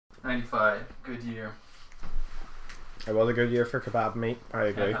95, good year. It was a good year for kebab meat, I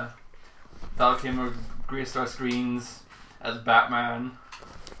agree. Val Kilmer, Grey Star Screens as Batman.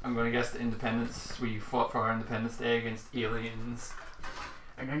 I'm going to guess the Independence. We fought for our Independence Day against aliens.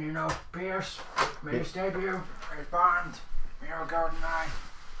 And then, you know, Pierce made his debut as Bond. You know, GoldenEye.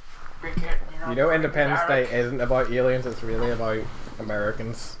 Big hit, you know, Independence Day isn't about aliens, it's really about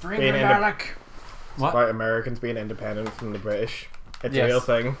Americans being independent. It's about Americans being independent from the British. It's a real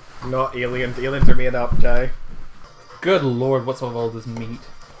thing, not aliens. Aliens are made up, Jay. Good lord, what's all this meat?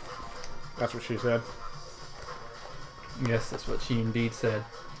 That's what she said. Yes, that's what she indeed said.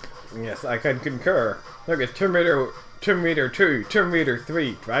 Yes, I can concur. Look, it's Tomb Raider 2, Tomb Raider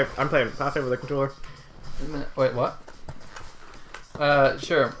 3. Drive. I'm playing pass over the controller. Wait, what?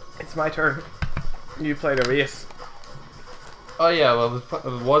 Sure. It's my turn. You played a race. Oh yeah, well I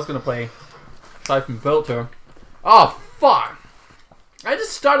was gonna play Siphon Filter. Oh fuck! I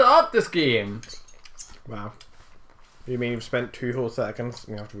just started up this game. Wow. You mean you've spent 2 whole seconds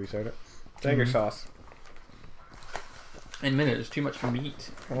and you have to restart it? Take your sauce. In a minute, there's too much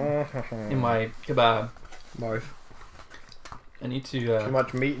meat in my kebab mouth. I need to. Too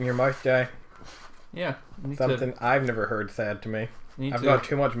much meat in your mouth, Jay. Yeah. Something I've never heard said to me. I've got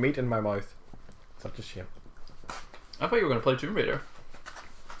too much meat in my mouth. Such a shame. I thought you were going to play Tomb Raider.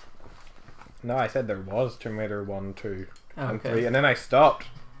 No, I said there was Tomb Raider 1, 2, and 3, and then I stopped,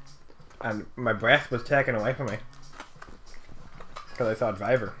 and my breath was taken away from me because I saw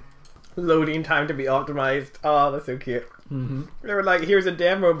Driver. Loading time to be optimized. Oh, that's so cute. They were like, "Here's a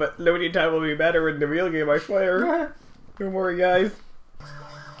demo, but loading time will be better in the real game." I swear. Don't worry, guys.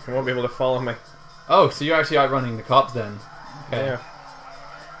 You won't be able to follow me. Oh, so you're actually outrunning the cops then? Okay. Yeah.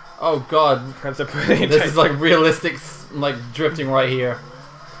 Oh god, that's a pretty. This is like realistic, like drifting right here.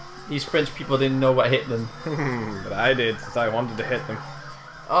 These French people didn't know what hit them. But I did, since I wanted to hit them.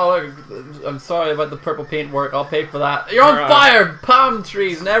 Oh, look, I'm sorry about the purple paintwork. I'll pay for that. You're on fire! Palm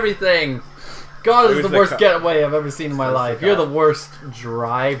trees and everything. God, this is the worst getaway I've ever seen in my life. You're the worst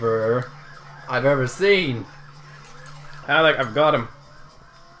driver I've ever seen. I've got him.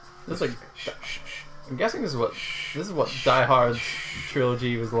 This is like. I'm guessing this is what Die Hard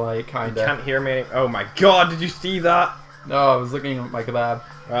trilogy was like, kinda. You can't hear me. Oh my god, did you see that? No, I was looking at my kebab.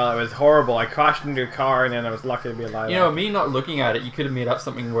 Well, it was horrible. I crashed into a car and then I was lucky to be alive. You know, me not looking at it, you could have made up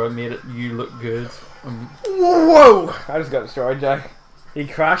something where it made you look good. Whoa! I just got destroyed, Jack. He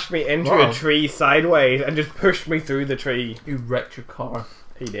crashed me into a tree sideways and just pushed me through the tree. You wrecked your car.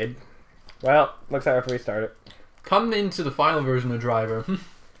 He did. Well, looks like I have to restart it. Come into the final version of Driver.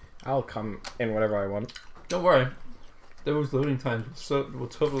 I'll come in whatever I want. Don't worry. Those loading times will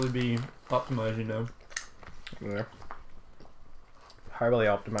totally be optimized, you know. Yeah. Hardly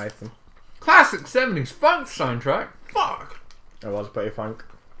optimized them. Classic 70s funk soundtrack. Fuck. It was pretty funk.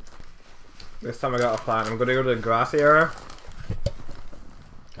 This time I got a plan. I'm going to go to the grassy area.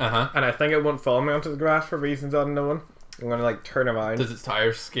 And I think it won't follow me onto the grass for reasons unknown. I'm going to like turn around. Does its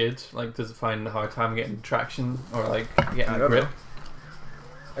tires skid? Like, does it find a hard time getting traction or like getting a grip?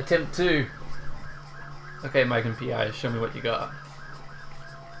 Attempt 2. Okay, Mike and PI, show me what you got.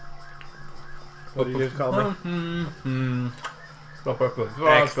 What did you just call me?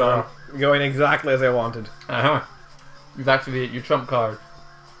 Excellent. Going exactly as I wanted. You've activated your trump card.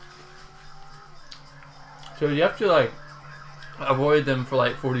 So you have to like avoid them for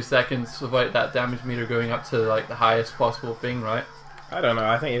like 40 seconds without that damage meter going up to like the highest possible thing, right? I don't know.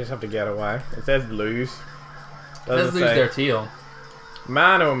 I think you just have to get away. It says lose. It says lose their teal.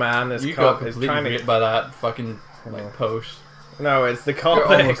 Man, oh man, this cop is trying to get by that fucking like post. No, it's the cop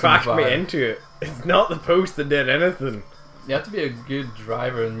that crashed me into it. It's not the post that did anything. You have to be a good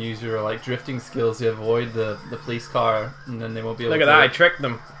driver and use your like drifting skills to avoid the police car, and then they won't be able to. Look at that! I tricked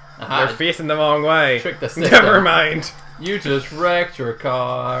them. They're facing the wrong way. Trick the system. Never mind. You just wrecked your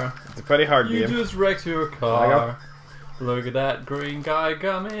car. It's a pretty hard game. You just wrecked your car. Look at that green guy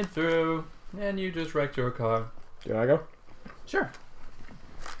coming through, and you just wrecked your car. Do I go? Sure.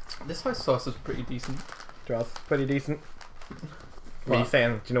 This house sauce is pretty decent. It's pretty decent. What are you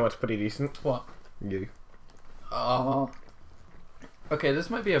saying? Do you know what's pretty decent? What? You. Okay,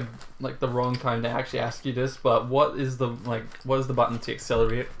 this might be the wrong time to actually ask you this, but what is the button to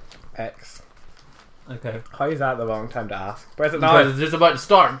accelerate? X. Okay. How is that the wrong time to ask? Press it now. Because it's just about to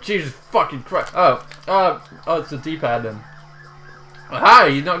start. Jesus fucking Christ. Oh, it's the D-pad then. Hi,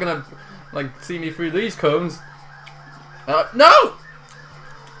 you're not gonna see me through these cones. No!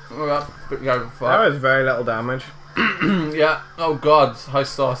 That was very little damage. Yeah. Oh god, house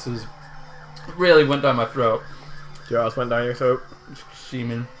sauces really went down my throat. Yours went down your throat.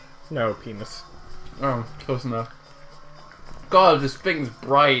 Semen. No, penis. Oh, close enough. God, this thing's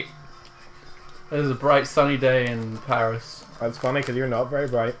bright. It is a bright sunny day in Paris. That's funny because you're not very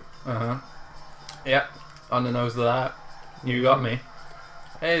bright. Yep, on the nose of that. You got me.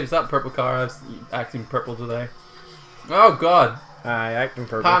 Hey, is that purple car? I was acting purple today. Oh God. Acting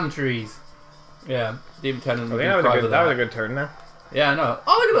purple. Palm trees. Yeah, the lieutenant. I think that was a good turn now. Yeah, I know.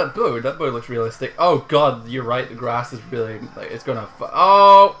 Oh, look at that boat. That boat looks realistic. Oh God, you're right. The grass is really like it's gonna.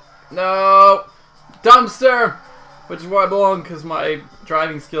 Oh no, dumpster. Which is where I belong because my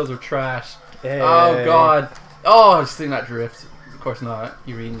driving skills are trash. Hey. Oh God. Oh, I just think that drift. Of course not.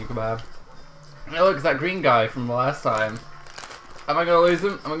 You're eating your kebab. Hey, look, it's that green guy from the last time. Am I gonna lose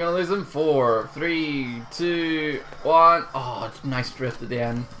him? Am I gonna lose him? 4, 3, 2, 1. Oh, nice drift at the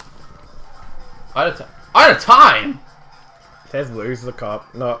end. Out of time. It says lose the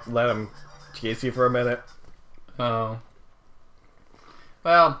cop, not let him chase you for a minute. Oh.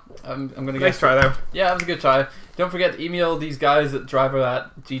 Well, I'm gonna nice try though. Yeah, that was a good try. Don't forget to email these guys at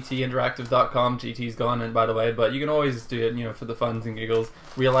driver@gtinteractive.com. GT's gone, and by the way, but you can always do it, you know, for the funs and giggles.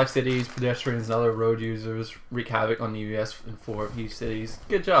 Real life cities, pedestrians, and other road users wreak havoc on the US and 4 of each cities.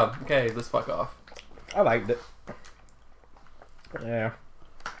 Good job. Okay, let's fuck off. I liked it. Yeah.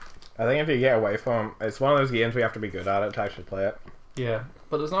 I think if you get away from it's one of those games we have to be good at it to actually play it. Yeah,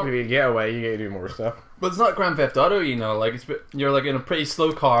 but there's not. If you get away, you get to do more stuff. But it's not Grand Theft Auto, you know. Like you're like in a pretty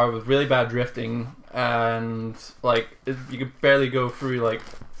slow car with really bad drifting, and like you could barely go through like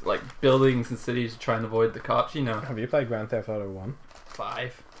buildings and cities to try and avoid the cops. You know. Have you played Grand Theft Auto 1?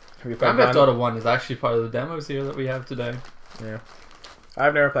 5. Have you played Grand Theft Auto 1 is actually part of the demos here that we have today. Yeah.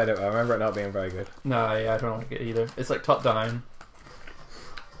 I've never played it. But I remember it not being very good. No, yeah, I don't like it either. It's like top down.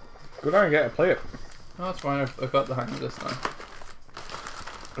 Go down and get it. Play it. Oh, that's fine. I've got the hang of this now.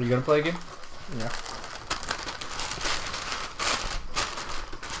 Are you gonna play a game? Yeah.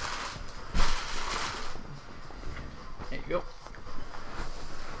 There you go.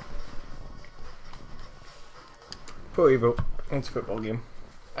 Pro Evo. It's a football game.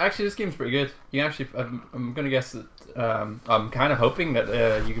 Actually, this game's pretty good. You can actually, I'm gonna guess that. I'm kind of hoping that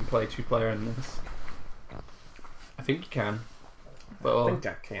you can play 2-player in this. I think you can. But I think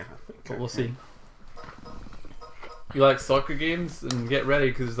I can. But we'll see. You like soccer games? And get ready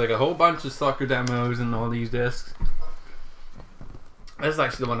because there's like a whole bunch of soccer demos and all these discs. This is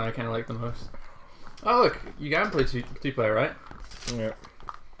actually the one I kind of like the most. Oh look, you can play 2-player, right? Yeah.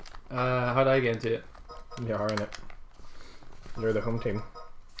 How do I get into it? You are in it. You're the home team.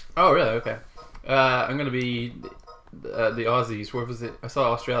 Oh really? Okay. I'm gonna be the Aussies. Where was it? I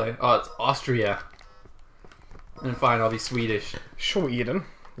saw Australia. Oh, it's Austria. And fine, I'll be Swedish. Sweden.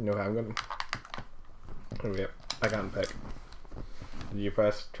 You know how I'm gonna. Oh yeah, I can't pick. Did you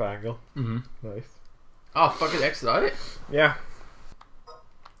press triangle? Mm-hmm. Nice. Oh, fucking exit out it? Yeah.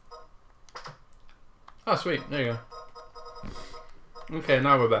 Oh, sweet. There you go. Okay,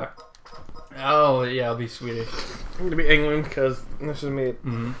 now we're back. Oh, yeah, I'll be Swedish. I'm gonna be England because this is made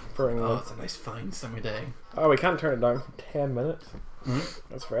for England. Oh, it's a nice fine summer day. Oh, we can't turn it down for 10 minutes.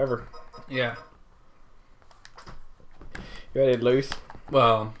 That's forever. Yeah. You ready to lose?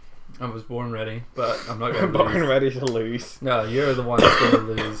 Well, I was born ready, but I'm not going to lose. Born ready to lose. No, you're the one that's going to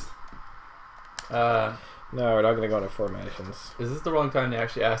lose. No, we're not going to go into formations. Is this the wrong time to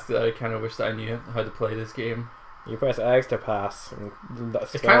actually ask that I kind of wish that I knew how to play this game? You press X to pass. And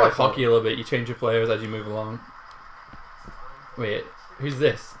that's it's kind of like hockey a little bit. You change your players as you move along. Wait, who's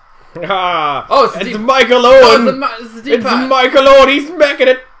this? Ah! Oh, it's Michael Owen! Oh, it's Michael Owen! He's making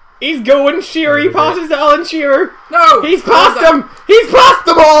it! He's going Shearer! He passes to Alan Shearer! No! He's passed him! He's passed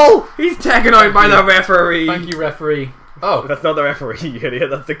the ball! He's taken out by the referee! Thank you, referee. Oh. That's not the referee, you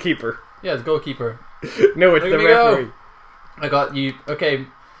idiot. That's the keeper. Yeah, it's goalkeeper. No, it's the referee. Go. I got you. Okay,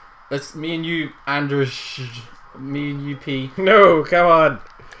 that's me and you, Anders. Me and you, P. No, come on.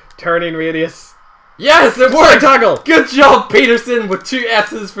 Turning radius. Yes, it What a worked! tackle! Good job, Peterson, with 2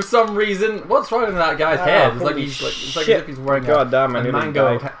 S's for some reason. What's wrong with that guy's head? It's like he's like it's like as if he's wearing a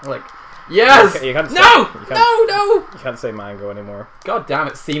mango. Like, yes! You can't no! Say, No! You can't say mango anymore. God damn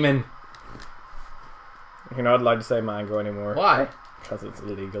it, semen. You're not allowed to say mango anymore. Why? Because it's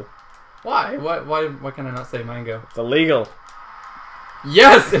illegal. Why? Why can I not say mango? It's illegal.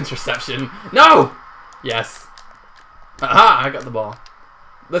 Yes! Interception. No! Yes. Aha! I got the ball.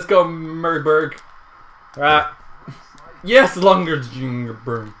 Let's go, Murberg. Ah. Yes,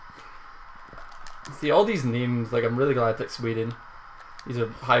 Lungerjungerburn. See, all these names, like, I'm really glad I picked Sweden. These are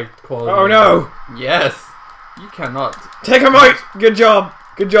high quality. Oh no! Yes! You cannot. Take him out! Good job!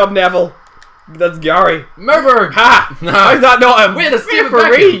 Good job, Neville. That's Gary. Murberg! Ha! No. How's that not a Wait, that's David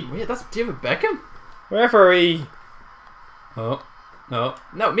referee? Beckham! Wait, that's David Beckham? Referee. Oh. No.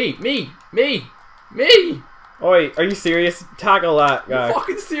 No, me! Oi, are you serious? Tackle that guy. You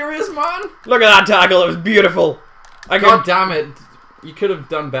fucking serious, man? Look at that tackle, it was beautiful. God damn it. You could have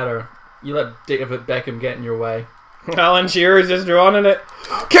done better. You let David Beckham get in your way. Alan Shearer's just running it.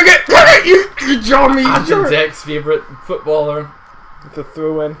 Kick it! Kick it! You John me! Anton Deck's favourite footballer. It's a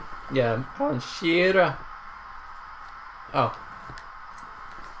throw in. Yeah, Alan Shearer. Oh.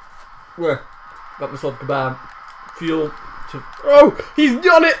 Where? Got myself kebab. Fuel. Oh, he's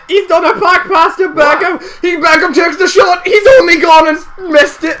done it! He's done a back pass to Beckham! Beckham takes the shot! He's only gone and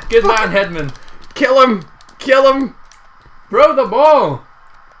missed it! Good man, Headman. Kill him! Kill him! Throw the ball!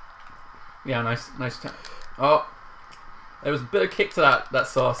 Yeah, nice time. Oh. There was a bit of kick to that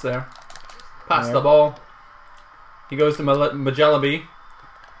sauce there. Pass the ball. He goes to Majalaby.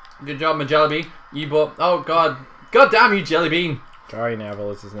 Good job, Majalaby. You bought. Oh, God. God damn you, Jellybean. Gary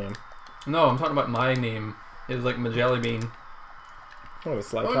Neville is his name. No, I'm talking about my name. It's like Majellybean. Oh,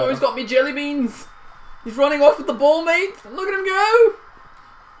 it's like no, he's got me jelly beans. He's running off with the ball, mate. Look at him go.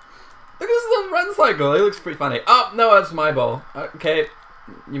 Look at this little run cycle. He looks pretty funny. Oh, no, that's my ball. Okay.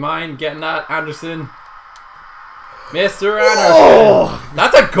 You mind getting that, Anderson? Mr. Anderson. Oh!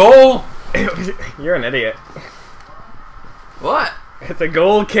 That's a goal. You're an idiot. What? It's a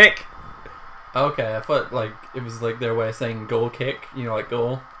goal kick. Okay, I thought like it was like their way of saying goal kick. You know, like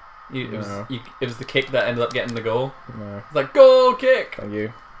goal. It was the kick that ended up getting the goal. No. It's like goal kick. Thank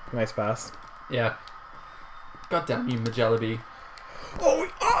you. Nice pass. Yeah. God damn you, Majellaby. Oh,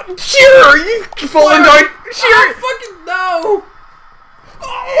 Shearer! You falling down! Shearer! Fucking no!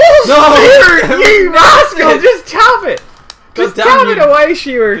 Oh, no! Shearer! You rascal! Just tap it! Just tap it away,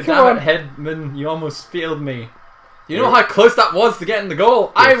 Shearer! Come on! Headman, you almost failed me. You know how close that was to getting the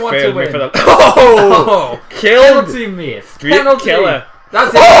goal? I want to win. For the oh! Killed! Penalty miss. Street killer.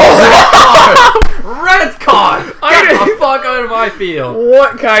 That's it. Red card! Get the fuck out of my field.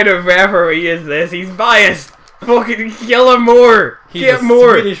 What kind of referee is this? He's biased. Fucking kill him more. Get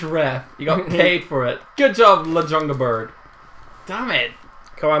more. Swedish ref. You got paid for it. Good job, Lajungaberg. Damn it.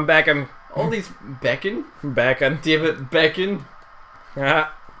 Come on, Beckham. All these Beckham? David Beckham.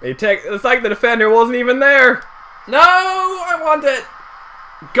 It's like the defender wasn't even there. No, I want it.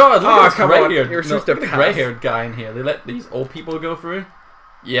 God, look at this grey-haired. You're supposed to pass. Grey-haired guy in here. They let these old people go through.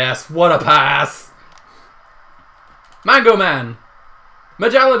 Yes, what a pass! Mango Man,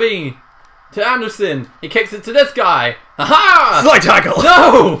 Majellaby to Anderson. He kicks it to this guy. Aha! Slide tackle.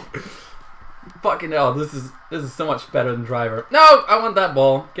 No! Fucking hell, this is so much better than Driver. No, I want that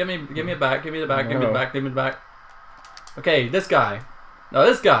ball. Give me it back. Give me it back. Give me it back. Give me it back. Okay, this guy. No,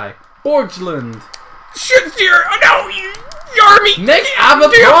 this guy. Borgland. Shit, dear. Oh no, you army. Nick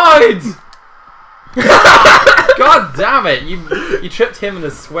Abbott. God damn it! You tripped him in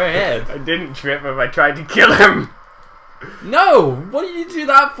his square head. I didn't trip him. I tried to kill him. No! What did you do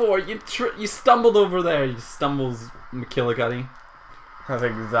that for? You stumbled over there. You stumbles, McKillicuddy. That's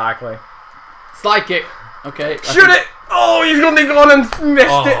exactly. Slide kick. Okay. Shoot it! Oh, he's gonna be gone and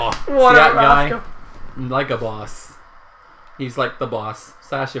missed it. What that guy? Like a boss. He's like the boss.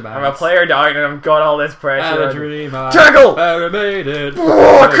 Sasha Banks. I'm a player down and I've got all this pressure. A dream. Tackle! I made it.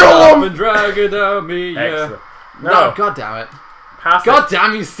 Oh, kill him! And drag it down me. Yeah. No, god damn it. Pass God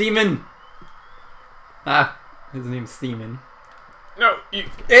damn you, Seaman. Ah, his name's Seaman. No, you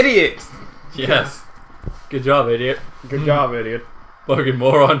idiot. Yes. Good job, idiot. Good job, idiot. Fucking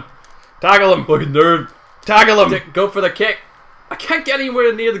moron. Tackle him. Fucking nerd. Tackle him. Go for the kick. I can't get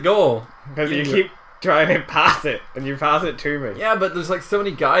anywhere near the goal. Because you keep trying to pass it, and you pass it to me. Yeah, but there's like so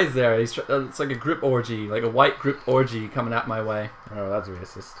many guys there. It's like a group orgy, like a white group orgy coming at my way. Oh, that's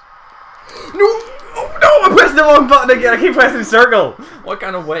racist. No! Oh no! I pressed the wrong button again. I keep pressing circle. What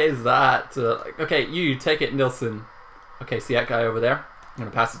kind of way is that? Okay, you take it, Nilsson. Okay, see that guy over there? I'm gonna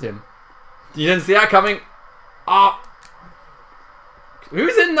pass it to him. You didn't see that coming? Ah!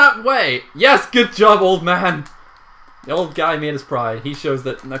 Who's in that way? Yes, good job, old man. The old guy made his pride. He shows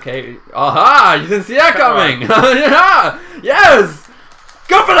that. Okay. Aha! You didn't see that coming. Yeah! Yes!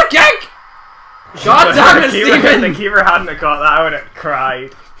 Go for the kick! God damn it, Steven! The keeper hadn't caught that. I would have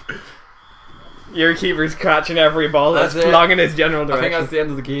cried. Your keeper's catching every ball that's flung in his general direction. I think that's the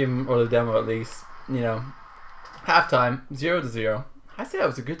end of the game, or the demo at least. You know, halftime, 0-0. I say that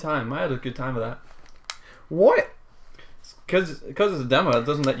was a good time. I had a good time with that. What? Because it's a demo, it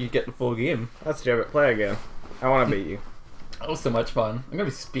doesn't let you get the full game. That's stupid. Play again. I want to beat you. That was so much fun. I'm gonna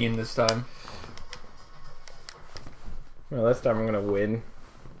be speeding this time. Well, this time I'm gonna win.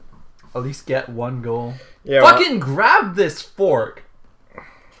 At least get one goal. Yeah. Fucking grab this fork.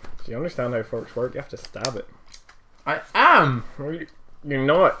 Do you understand how forks work? You have to stab it. I am. You're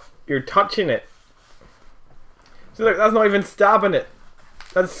not. You're touching it. So look, that's not even stabbing it.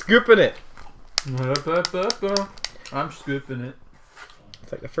 That's scooping it. I'm scooping it.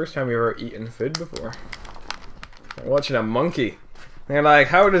 It's like the first time you've ever eaten food before. You're watching a monkey. And they're like,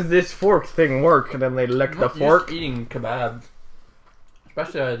 how does this fork thing work? And then they lick the fork. Just eating kebabs.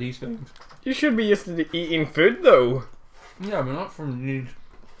 Especially out of these things. You should be used to eating food though. Yeah, but not from these.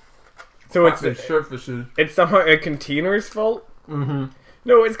 So it's surfaces. It's somehow a container's fault? Mm-hmm.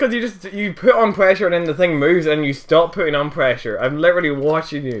 No, it's because you put on pressure and then the thing moves and you stop putting on pressure. I'm literally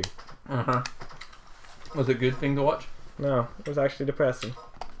watching you. Uh-huh. Was it a good thing to watch? No, it was actually depressing.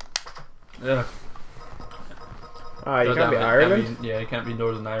 Yeah. Ah, you can't be Ireland? Yeah, you can't be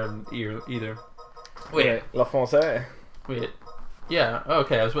Northern Ireland either. Wait, La Française. Wait. Yeah,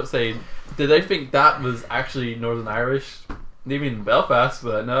 okay, I was about to say, did they think that was actually Northern Irish? They mean Belfast,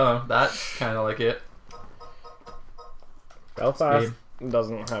 but no, that's kind of like it. Belfast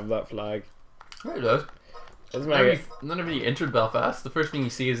doesn't have that flag. Yeah, it does. None of you entered Belfast. The first thing you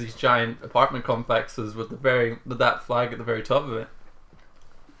see is these giant apartment complexes with that flag at the very top of it.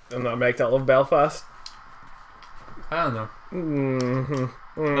 And that makes all of Belfast? I don't know.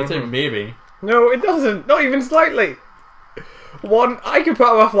 Mm-hmm. I'd say maybe. No, it doesn't. Not even slightly. One, I could put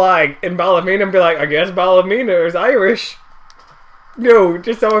up a flag in Ballymena and be like, I guess Ballymena is Irish. No,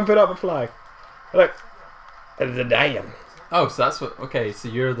 just someone put up a flag. Like, it's a Italian. Oh, so that's what. Okay, so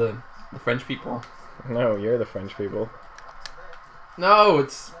you're the French people. No, you're the French people. No,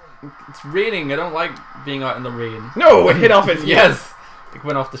 it's raining. I don't like being out in the rain. No, it hit off his Yes, it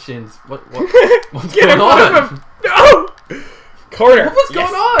went off the shins. What's Get going on? No! Corner. What's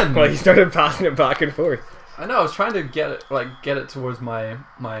going on? Well, he started passing it back and forth. I know. I was trying to get it towards my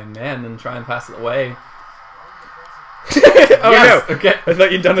men and try and pass it away. Oh yes! No! Okay. I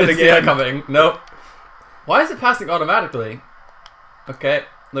thought you'd done it Didn't see that again. coming. Nope. Why is it passing automatically? Okay,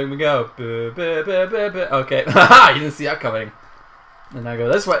 let me go. Okay. Haha! You didn't see that coming. And I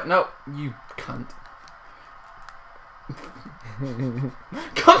go this way. No, you cunt.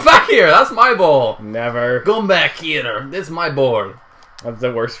 Come back here. That's my ball. Never. Come back here. This is my ball. That's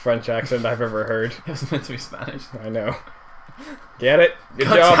the worst French accent I've ever heard. It was meant to be Spanish. I know. Get it? Good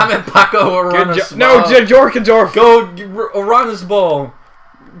God job. damn it, Paco. No, Jorkendorf. Go run this ball.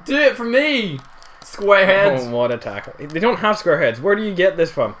 Do it for me. Square heads. Oh, what a tackle. They don't have square heads. Where do you get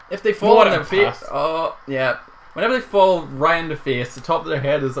this from? If they fall What on a their face. pass. Oh, yeah. Whenever they fall right in the face, the top of their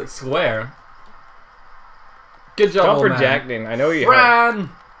head is like square. Good job, Stop old man. projecting. I know you Fran! have.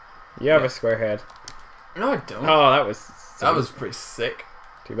 You have a square head. No, I don't. Oh, that was sick. That was pretty sick.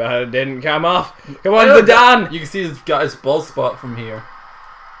 Too bad it didn't come off. Come on, Zidane! You can see he's got his ball spot from here.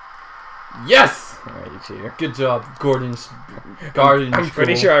 Yes! Oh, you cheater. Good job, Gordon. I'm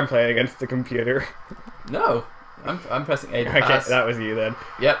pretty sure I'm playing against the computer. No, I'm pressing A to Okay, pass. that was you then.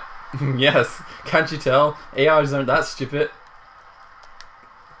 Yep. Yes. Can't you tell? AIs aren't that stupid.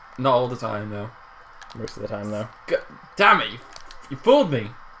 Not all the time, though. Most of the time, though. Damn it! You fooled me.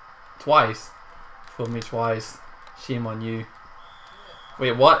 Twice. Fooled me twice. Shame on you.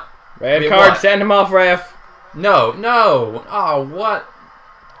 Wait, what? Red Wait, card, what? send him off, ref. No, no. Oh, what?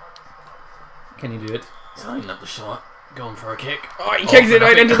 Can you do it? He's lining up the shot. Going for a kick. Oh, he kicks it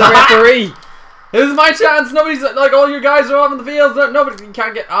right into the referee. This is my chance. Nobody's like, all your guys are off in the field. Nobody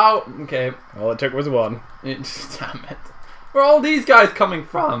can't get out. Okay. All it took was one. Damn it. Where are all these guys coming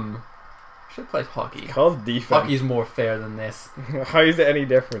from? Should play hockey. Cause defense. Hockey's more fair than this. How is it any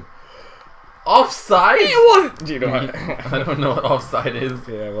different? Offside? It wasn't. Do you know what? I don't know what offside is.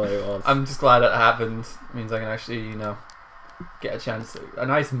 Yeah, well, it was. I'm just glad it happened. It means I can actually, get a chance. A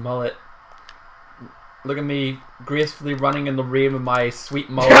nice mullet. Look at me gracefully running in the rain with my sweet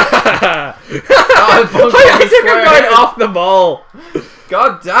mullet. I took him right off the ball.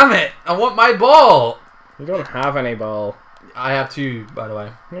 God damn it! I want my ball. You don't have any ball. I have two, by the way.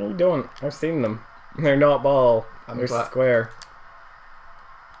 No, you don't. I've seen them. They're not ball. They're square.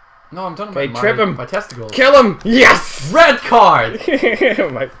 No, I'm talking Okay, about trip him. my testicles. Kill him. Yes. Red card.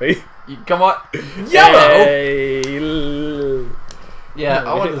 It might be. Come on. Yellow. Hey. Yeah,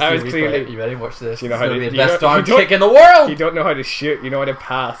 I want to see I was a replay. clearly. You ready? Watch this. You know It's how gonna to be the best dog kick in the world. You don't know how to shoot. You know how to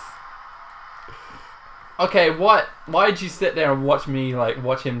pass. Okay, what? Why did you sit there and watch me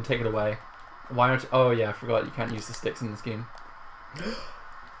watch him take it away? Why aren't you? Oh yeah, I forgot you can't use the sticks in this game.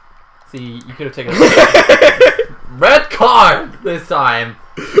 See, you could have taken it. Red card this time.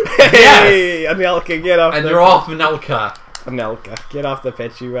 Hey, Anelka, get off. And you're off, Anelka. Anelka, get off the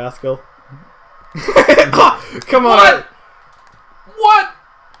pitch, you rascal. Come on. What?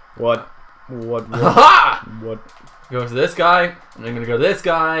 What? Aha! What? Goes to this guy, and I'm gonna go to this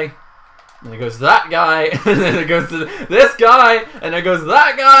guy, and it goes to that guy, and then it goes to this guy, and it goes to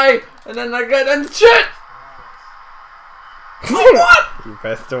that guy, and then I get and shit. What? You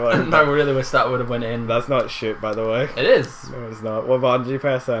pressed the one. I really wish that would have went in. That's not shit, by the way. It is. No, it's not. What button did you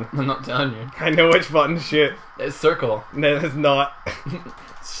press then? I'm not telling you. I know which button shit. It's circle. No, it's not.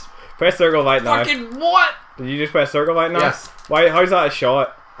 Press circle right now. Fucking what? Did you just press circle right now? Yes. Why? How's that a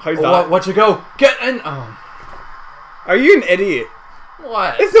shot? How's that? Watch it go. Get in. Oh. Are you an idiot?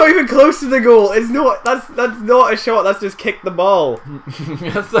 What? It's not even close to the goal. It's not. That's not a shot. That's just kick the ball.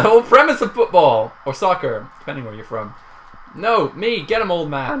 That's the whole premise of football or soccer, depending where you're from. No, me. Get him, old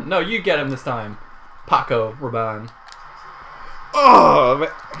man. No, you get him this time. Paco Rabanne. Oh,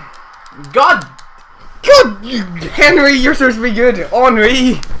 God. God, Henry, you're supposed to be good.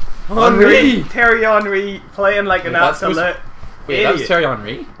 Henry. Terry Henry playing like an absolute Wait, that was Terry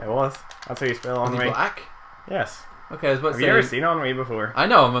Henry? It was. That's how you spell Henry. Is he black? Yes. Okay, I was about to Have say... you ever seen Henry before? I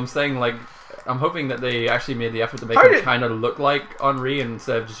know, I'm saying like... I'm hoping that they actually made the effort to make him kind of look like Henry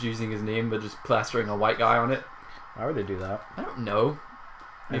instead of just using his name but just plastering a white guy on it. Why would they do that? I don't know.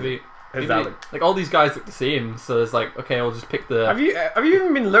 Maybe that like all these guys look the same, so it's like, okay, I'll just pick the... Have you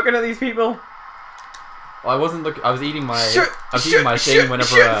even been looking at these people? Well, I wasn't looking... I was eating my... Shoot, I was eating my thing whenever...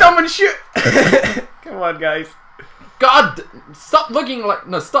 Shoot! Someone shoot! Come on, guys. God! Stop looking like...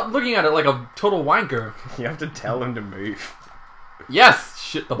 No, stop looking at it like a total wanker. You have to tell them to move. Yes!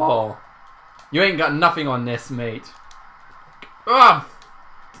 Shit the ball. You ain't got nothing on this, mate. Ah!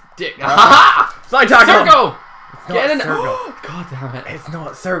 Dick. Ha! Slide tackle! Circle! It's Get in not it! circle. God damn it. It's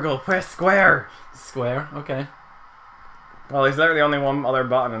not circle. Press square. Square? Okay. Well, there's literally only one other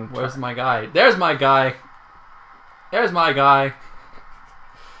button. And where's my guy? There's my guy. There's my guy.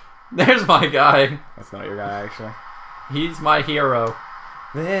 There's my guy. That's not your guy, actually. He's my hero.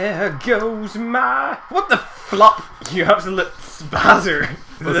 There goes my... What the flop? You absolute spazzer.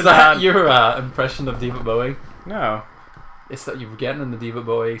 Was that your impression of David Bowie? No. It's that you were getting in the David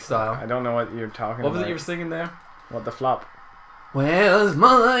Bowie style. I don't know what you're talking about. What was it you were singing there? What the flop? Where's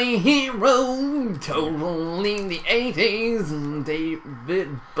my hero? Totally the 80s.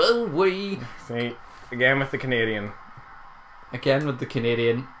 David Bowie. See, again with the Canadian. Again with the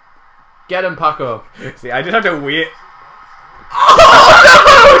Canadian. Get him, Paco. See, I just have to wait. Oh,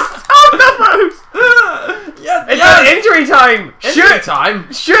 yeah, it's an injury time. Injury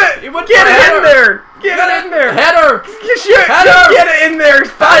time. Shoot! Get it header. in there. Get it in there. Header. Shoot! Header. Get it in there.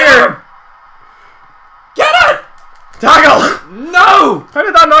 Fire! Get it! Tackle! No! How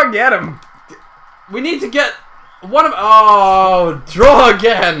did that not get him? We need to get one of... Oh, draw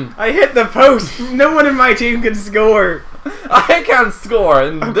again. I hit the post. No one in my team can score. I can't score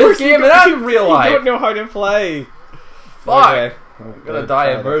in this game and in real life. You don't know how to play. Fuck. Okay. I'm gonna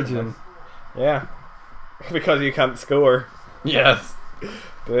die a virgin. Yeah. Because you can't score. Yes.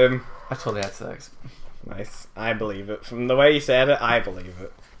 Boom. I totally had sex. Nice. I believe it. From the way you said it, I believe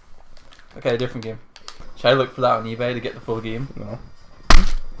it. Okay, different game. Should I look for that on eBay to get the full game? No.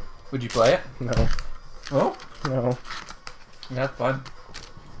 Would you play it? No. Oh? No. Yeah, that's fine.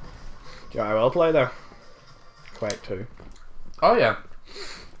 Yeah, I will play though. Quake 2. Oh yeah.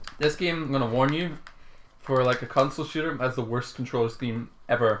 This game, I'm gonna warn you, for like a console shooter, has the worst controller scheme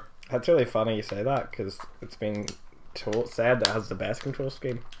ever. That's really funny you say that, because it's been said that it has the best control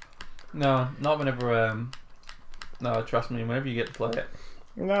scheme. No, not whenever, no, trust me, whenever you get to play it.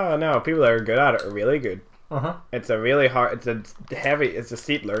 No, people that are good at it are really good. Uh-huh. It's a really hard, it's a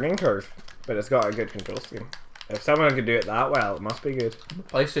steep learning curve, but it's got a good control scheme. If someone can do it that well, it must be good.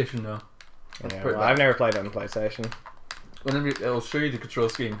 PlayStation though. Yeah, well, I've never played it on PlayStation. Whenever it'll show you the control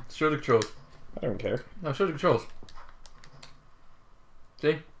scheme. Show the controls. I don't care. No, show the controls.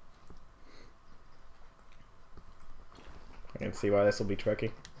 See? I can see why this will be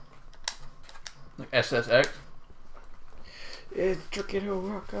tricky. Like SSX. It's tricky to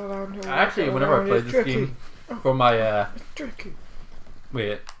walk around. Actually, whenever I played this game for my it's tricky.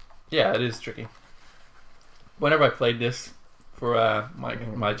 wait, yeah, it is tricky. Whenever I played this for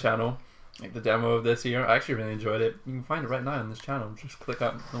my channel, like the demo of this here, I actually really enjoyed it. You can find it right now on this channel. Just click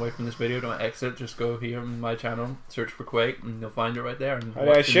up away from this video, don't exit, just go here on my channel, search for Quake, and you'll find it right there. And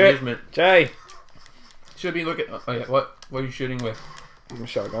watch the engagement. Jay! Should be looking. Oh yeah, what are you shooting with? A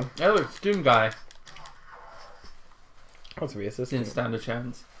shotgun. Yeah, look, it's Doom guy. What's racist? Didn't stand a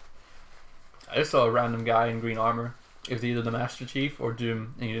chance. I just saw a random guy in green armor. It was either the Master Chief or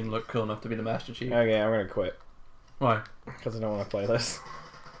Doom, and he didn't look cool enough to be the Master Chief. Okay, I'm gonna quit. Why? Because I don't want to play this.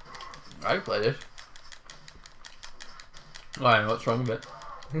 I can play this. Why? What's wrong with it?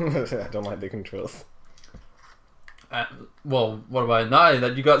 I don't like the controls. Well, what about now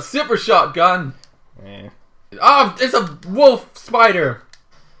that you got super shotgun? Yeah. Oh, it's a wolf spider.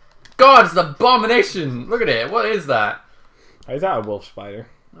 God, it's an abomination. Look at it. What is that? How is that a wolf spider?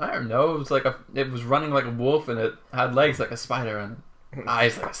 I don't know. It was like it was running like a wolf, and it had legs like a spider and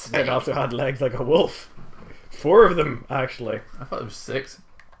eyes like a snake. It also had legs like a wolf. 4 of them, actually. I thought it was 6.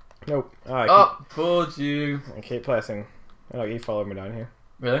 Nope. Fooled you. I keep pressing. Oh, look, he followed me down here.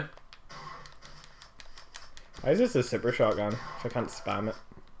 Really? Why is this a super shotgun if I can't spam it?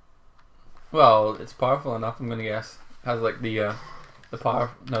 Well, it's powerful enough, I'm gonna guess. It has like the power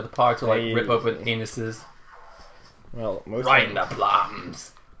to like rip open anuses. Well, most right in the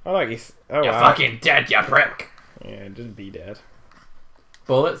plums. Oh, like he's... Oh, You're fucking dead, you prick! Yeah, just be dead.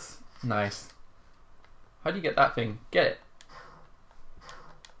 Bullets? Nice. How do you get that thing? Get it.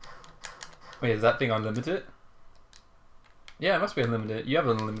 Wait, is that thing unlimited? Yeah, it must be unlimited. You have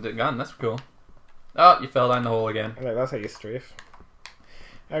an unlimited gun, that's cool. Oh, you fell down the hole again. Like, that's how you strafe.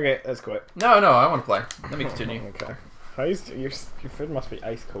 Okay, let's quit. No, I want to play. Let me continue. Okay. How's your food must be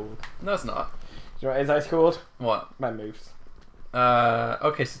ice cold. No, it's not. Do you know what is ice cold? What? My moves.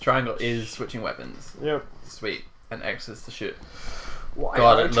 Okay, so triangle is switching weapons. Yep. Sweet. And X is to shoot. Why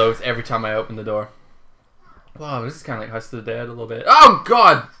God, it loads every time I open the door. Wow, this is kind of like House of the Dead a little bit. Oh,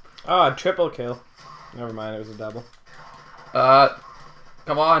 God! Ah, triple kill. Never mind, it was a double.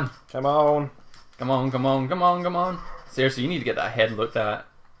 Come on. Come on. Come on, come on, come on, come on. Seriously, you need to get that head looked at.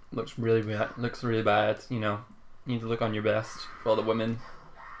 Looks really bad. Looks really bad. You know, you need to look on your best for all the women.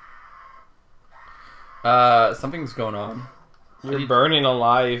 Something's going on. You're burning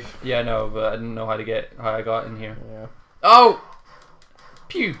alive. Yeah, I know, but I didn't know how I got in here. Yeah. Oh!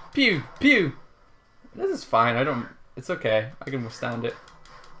 Pew, pew, pew. This is fine. It's okay. I can withstand it.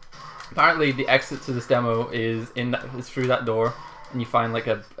 Apparently, the exit to this demo is through that door, and you find like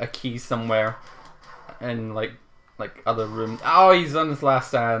a key somewhere, and like other room. Oh, he's on his last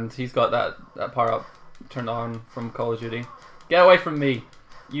stand. He's got that power up turned on from Call of Duty. Get away from me,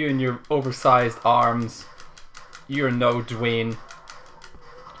 you and your oversized arms. You're no Dwayne.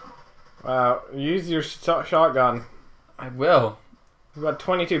 Wow, use your shotgun. I will. You've got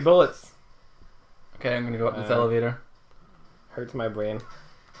 22 bullets. Okay, I'm gonna go up this elevator. Hurts my brain.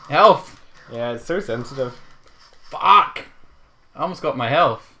 Health! Yeah, it's so sensitive. Fuck! I almost got my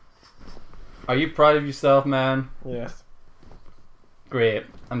health. Are you proud of yourself, man? Yes. Great.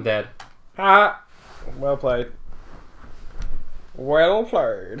 I'm dead. Ha! Well played. Well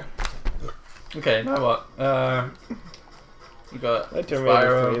played. Okay, now what? You got Like Terminator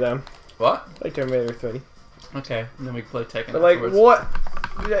Spyro. 3 then. What? Like Terminator 3. Okay, and then we can play Tekken But like, afterwards. what?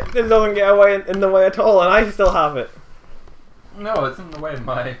 This doesn't get away in the way at all, and I still have it. No, it's in the way of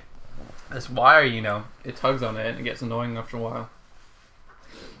my... This wire, you know, it tugs on it and it gets annoying after a while.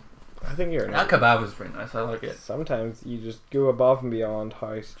 I think you're... That kebab was pretty nice, I like it. Sometimes you just go above and beyond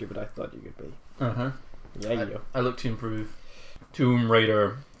how stupid I thought you could be. Uh-huh. Yeah, you. I look to improve. Tomb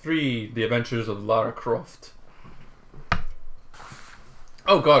Raider 3, The Adventures of Lara Croft.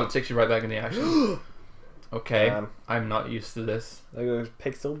 Oh god, it takes you right back in the action. Okay, I'm not used to this. Look at those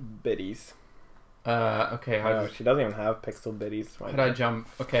pixel bitties. Okay, how She doesn't even have pixel bitties. how do I jump?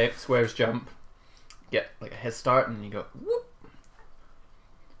 Okay, squares jump. Get like a head start and you go whoop.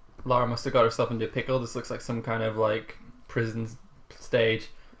 Lara must have got herself into a pickle. This looks like some kind of like prison stage.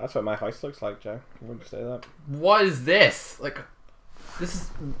 That's what my house looks like, Joe. You wouldn't say that. What is this? Like, this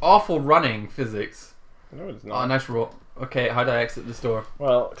is awful running physics. No, it's Oh, not. nice roll. Okay, how do I exit this door?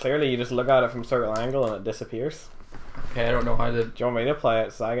 Well, clearly you just look at it from a certain angle and it disappears. Okay, I don't know how to... Do you want me to play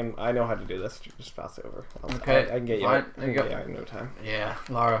it so I know how to do this? Just pass it over. Okay, I can get you fine. out. I can get you out in no time. Yeah,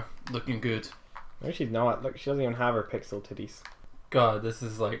 Lara, looking good. No, she's not. Look, she doesn't even have her pixel titties. God, this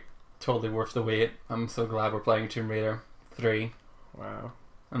is like totally worth the wait. I'm so glad we're playing Tomb Raider 3. Wow.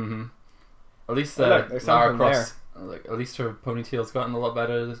 Mm-hmm. At least look, there's Lara something Croft, like at least her ponytail's gotten a lot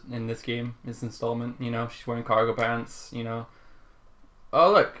better in this game, this installment. You know, she's wearing cargo pants. You know.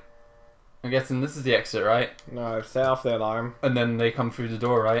 Oh look, I'm guessing this is the exit, right? No, I've set off the alarm. And then they come through the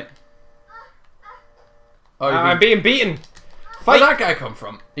door, right? Oh, I'm being beaten. Where'd that guy come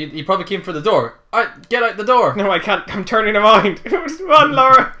from? He probably came for the door. Alright, get out the door. No, I can't. I'm turning around. Run,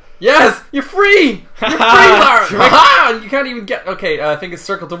 Laura. Yes, you're free. You're free, Lara. Aha! You can't even get. Okay, I think it's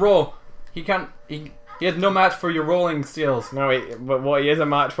circle to roll. He can't. He had no match for your rolling skills. No, wait, but what he is a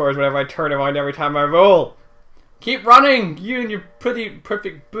match for is whenever I turn around every time I roll. Keep running, you and your pretty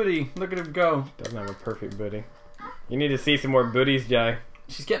perfect booty. Look at him go. Doesn't have a perfect booty. You need to see some more booties, Jay.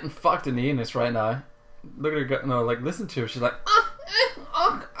 She's getting fucked in the anus right now. Look at her go. No, like listen to her. She's like.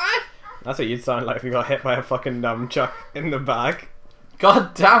 That's what you'd sound like if you got hit by a fucking nunchuck in the back.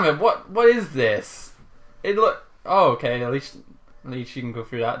 God damn it! What is this? It look. Oh, okay. At least you can go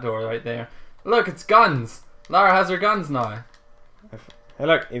through that door right there. Look, it's guns. Lara has her guns now. Hey,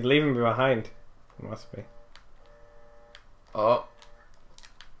 look, he's leaving me behind. Must be. Oh.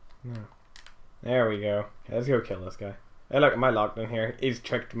 No. There we go. Okay, let's go kill this guy. Hey, look, am I locked in here? He's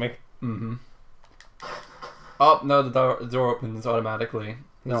tricked me. Mm-hmm. Oh, no, the door opens automatically.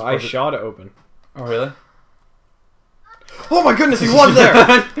 No, I shot it open. Oh, really? Oh my goodness, he was there!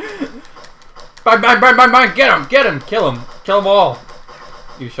 Bang, bang, bang, bang, bang! Get him! Get him! Kill him! Kill them all!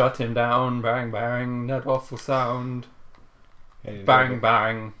 You shot him down. Bang, bang. That awful sound. Bang,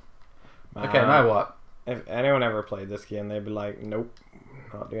 bang. Okay, now what? If anyone ever played this game, they'd be like, nope,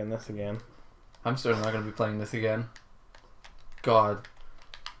 not doing this again. I'm certainly not going to be playing this again. God.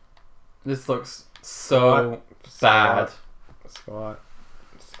 This looks so bad. Squat.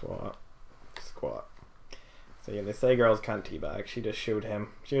 Squat. Squat. So yeah, they say girls can't teabag. She just showed him.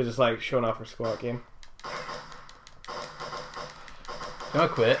 She was just like showing off her squat game. You want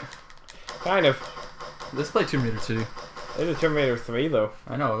to quit? Kind of. Let's play Tomb Raider 2. It is Tomb Raider 3 though.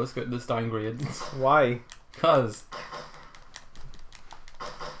 I know, let's get this downgrade. Why? Cause.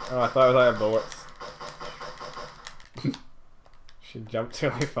 Oh, I thought it was out of bullets. She jumped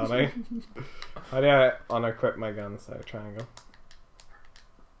really funny. How do I unequip my gun? So triangle.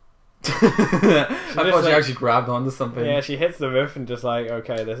 I thought she actually grabbed onto something. Yeah, she hits the roof and just like,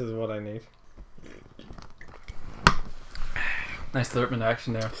 okay, this is what I need. Nice slurping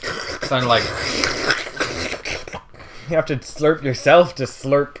action there. Sounded like... You have to slurp yourself to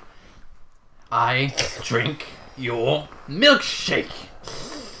slurp. I drink your milkshake.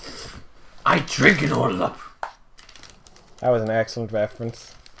 I drink it all up. That was an excellent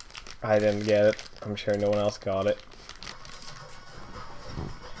reference. I didn't get it. I'm sure no one else got it.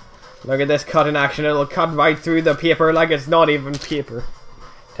 Look at this cut in action. It'll cut right through the paper like it's not even paper.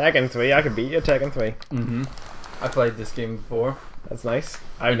 Tekken 3. I could beat you, Tekken 3. Mm-hmm. I played this game before. That's nice.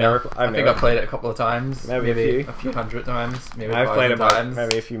 I think I played it a couple of times. Maybe a few hundred times. Maybe I've played it times.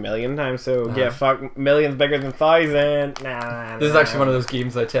 Maybe a few million times. So yeah, fuck, millions bigger than thousand. Nah. This is actually one of those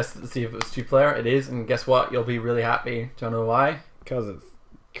games I tested to see if it was 2-player. It is, and guess what? You'll be really happy. Do you know why? Because it's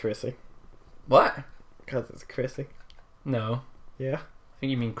Chrissy. What? Because it's Chrissy. No. Yeah. I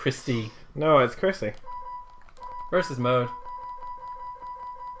think you mean Christy. No, it's Chrissy. Versus mode.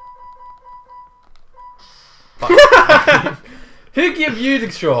 Who gave you the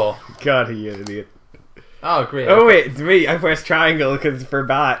control? God, you idiot. Oh, great. Oh wait, it's me. I pressed triangle because for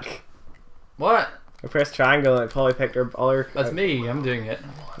back. What? I pressed triangle and it probably picked her other... That's me. I'm doing it.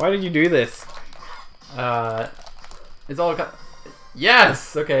 Why did you do this? It's all...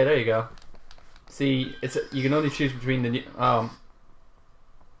 Yes! Okay, there you go. See, you can only choose between the new...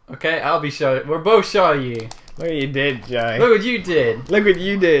 Okay, I'll be showing... We're both showing you. Look what you did, Jai. Look what you did. Look what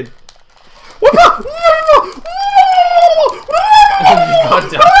you did. God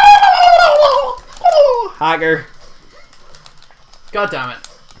damn it. Hacker. God damn it.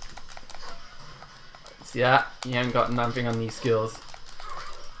 See that? You haven't got nothing on these skills.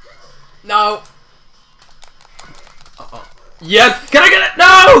 No! Uh-oh. Yes! Can I get it?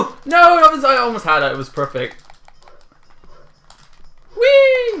 No! No! I almost had it. It was perfect.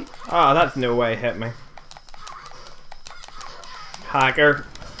 Whee! Oh, that's no way hit me. Hacker.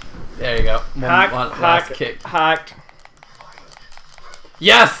 There you go. Last kick. Hacked.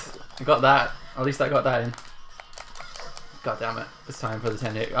 Yes! I got that. At least I got that in. God damn it. It's time for the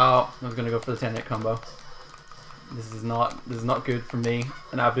 10-hit. Oh, I was gonna go for the 10-hit combo. This is not good for me,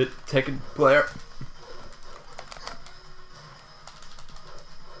 an avid Tekken player.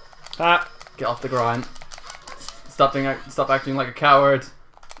 Get off the ground. Stop acting like a coward.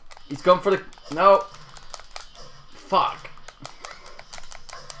 He's going for the... No. Fuck.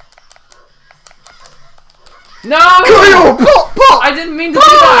 No! I didn't mean to do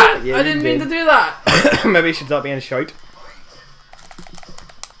that! Yeah, I didn't mean to do that! Maybe you should stop being shite.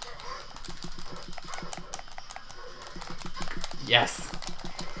 Yes.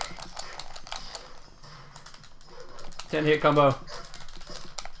 10-hit combo.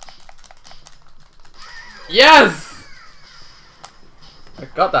 Yes! I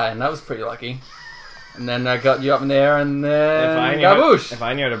got that in. That was pretty lucky. And then I got you up in the air and then gaboosh! If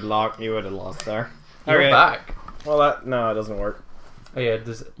I knew how to block, you would have lost there. You're back. Well, no, it doesn't work. Oh yeah,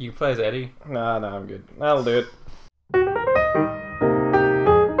 you play as Eddie? No, I'm good. That'll do it.